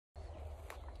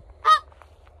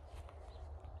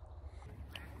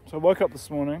So I woke up this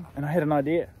morning and I had an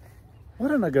idea. Why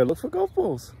don't I go look for golf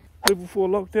balls? Level 4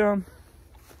 lockdown.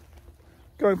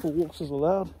 Going for walks is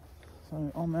allowed.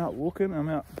 So I'm out walking, I'm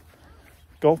out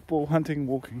golf ball hunting,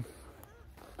 walking.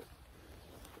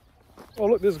 Oh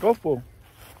look, there's a golf ball.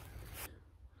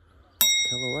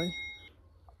 Callaway.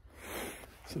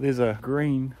 So there's a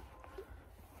green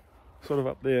sort of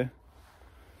up there.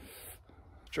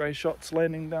 Stray shots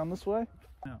landing down this way.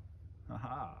 Now,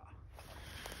 aha.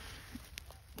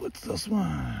 What's this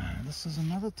one? This is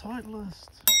another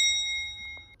Titleist.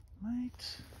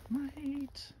 Mate.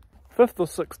 5th or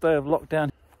 6th day of lockdown.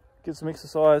 Get some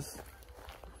exercise.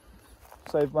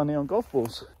 Save money on golf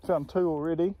balls. Found 2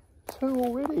 already. 2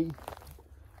 already.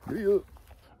 Yeah.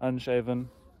 Unshaven.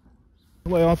 The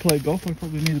way I play golf, I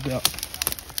probably need about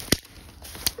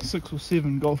 6 or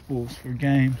 7 golf balls for a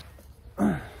game.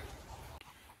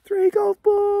 3 golf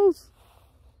balls!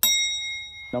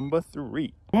 Number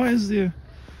 3. Why is there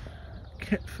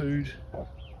cat food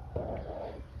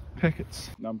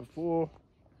packets? Number 4.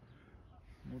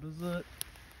 What is it?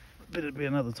 Better be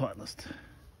another Titleist.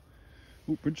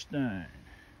 Oh, Bridgestone.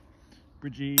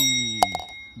 Bridgie.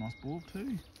 Nice ball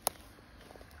too.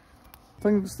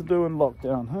 Things to do in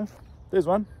lockdown, huh? There's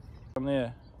one. From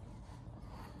there.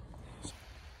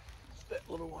 That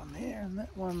little one there and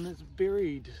that one that's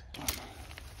buried.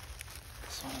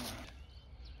 This one.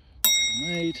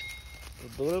 Made.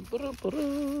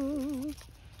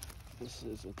 This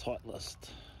is a Titleist.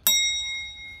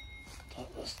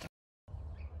 Titleist.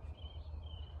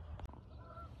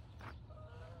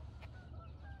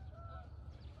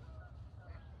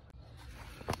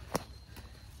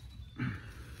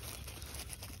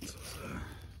 This is a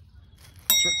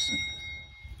Strixon.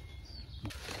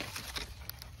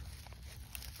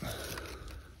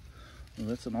 Well,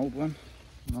 that's an old one.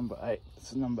 Number 8.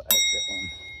 This is number 8, that one.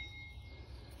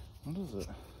 What is it?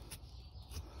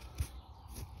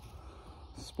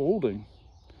 Spalding.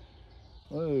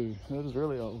 Oh, that is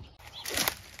really old.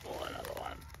 Oh, another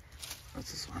one.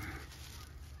 What's this one?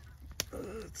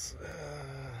 It's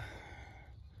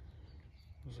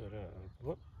was it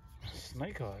what?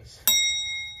 Snake Eyes.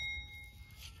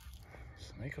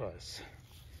 Snake Eyes.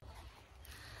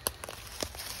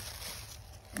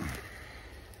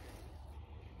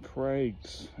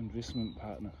 Craig's Investment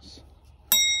Partners.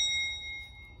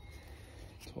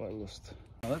 Titleist.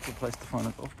 Now that's a place to find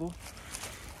a golf ball.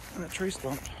 And a tree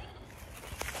stump.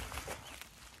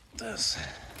 This.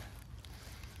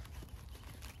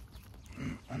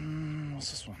 What's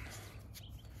this one?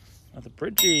 Another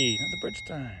Bridgie, another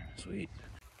Bridgestone. Sweet.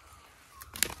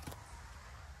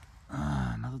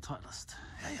 Another Titleist.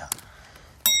 Yeah.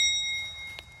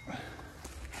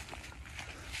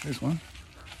 There's one.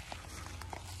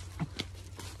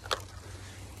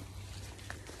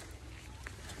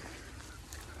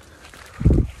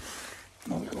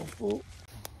 Another golf ball.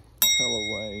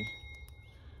 Callaway.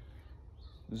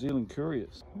 New Zealand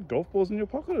Couriers. Golf balls in your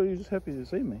pocket, or are you just happy to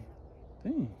see me?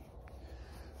 Dang.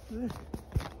 There.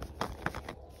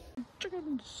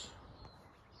 Chickens.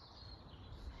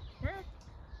 Where?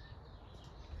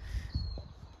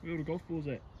 Where are the golf balls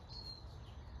at?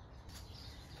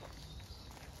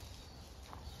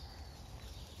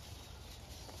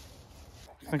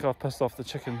 I think I've pissed off the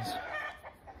chickens.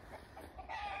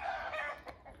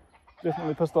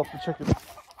 Definitely pissed off the chickens.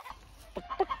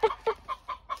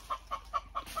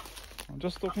 I'm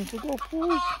just looking for golf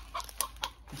balls.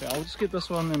 Okay, I'll just get this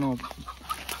one and I'll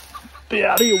be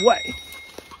out of your way.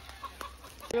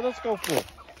 Look at this golf ball.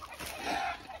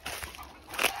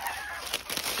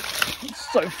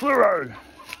 It's so fluoro.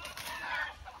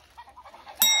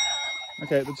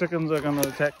 Okay, the chickens are going to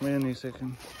attack me any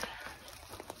second.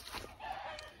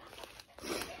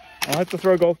 I have to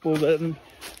throw golf balls at them.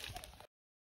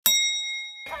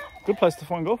 Good place to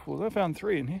find golf balls. I found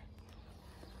 3 in here.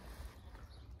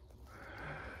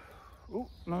 Oh,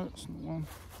 no, it's not one.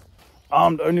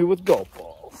 Armed only with golf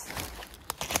balls.